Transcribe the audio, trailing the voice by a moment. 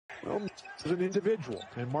Well, as an individual,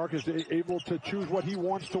 and Mark is able to choose what he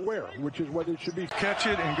wants to wear, which is what it should be. Catch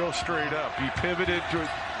it and go straight up. He pivoted to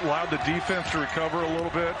allow the defense to recover a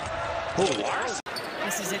little bit.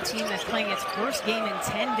 This is a team that's playing its first game in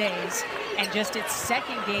 10 days and just its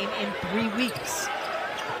second game in 3 weeks.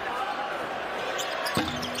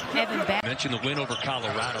 Mentioned the win over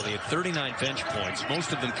Colorado. They had 39 bench points,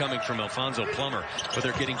 most of them coming from Alfonso Plummer, but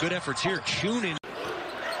they're getting good efforts here. Tune in.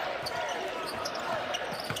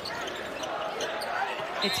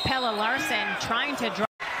 It's Pelle Larsson trying to draw.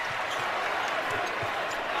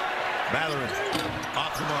 Mathurin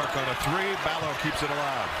off the mark on a three. Ballo keeps it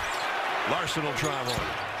alive. Larsson will try one.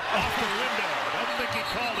 Off the window. Don't think he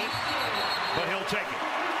called it, but he'll take it.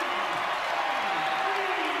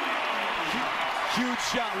 Huge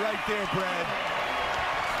shot right there, Brad.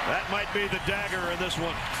 That might be the dagger in this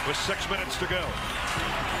one with 6 minutes to go.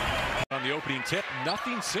 On the opening tip,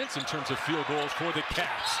 nothing since in terms of field goals for the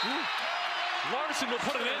Caps. Larsson will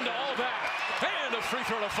put an end to all that. And a free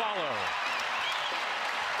throw to follow.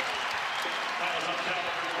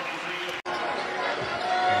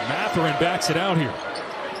 Mathurin backs it out here.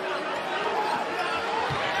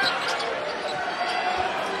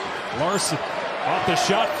 Larsson off the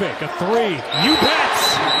shot fake, a three. You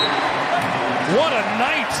bets! What a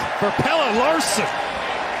night for Pelle Larsson.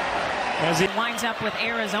 As he winds up with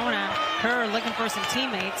Arizona, Kerr looking for some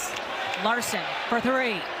teammates. Larsson for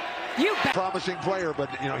three. You bet. Promising player, but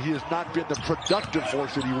he has not been the productive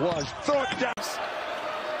force that he was. Throw it down.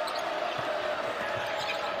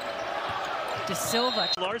 De Silva.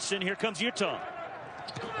 Larsson, here comes Utah.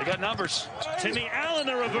 They got numbers. Timmy Allen,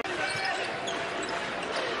 the reverse.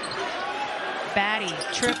 Batty,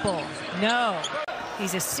 triple, no.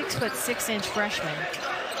 He's a 6'6" freshman,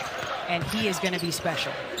 and he is going to be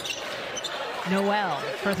special. Noel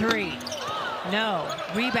for three, no.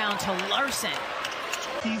 Rebound to Larsson.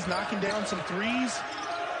 He's knocking down some threes.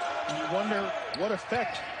 And you wonder what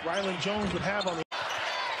effect Ryland Jones would have on the.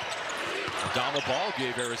 Donald Ball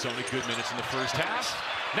gave Arizona good minutes in the first half.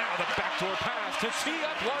 Now the backdoor pass to tee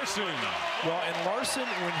up Larsson. Well, and Larsson,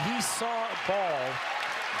 when he saw Ball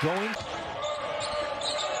going.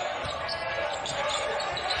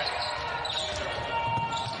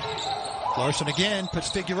 Larsson again puts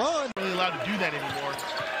figure on. Really allowed to do that anymore.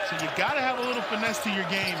 So you got to have a little finesse to your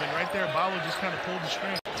game, and right there, Ballo just kind of pulled the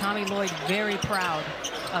string. Tommy Lloyd very proud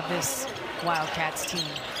of this Wildcats team.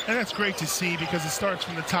 And that's great to see because it starts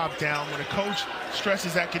from the top down. When a coach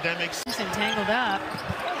stresses academics. Tangled up,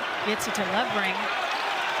 gets it to Lovering.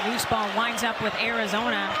 Loose ball winds up with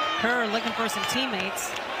Arizona. Kerr looking for some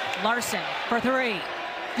teammates. Larsson for three.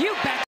 You bet.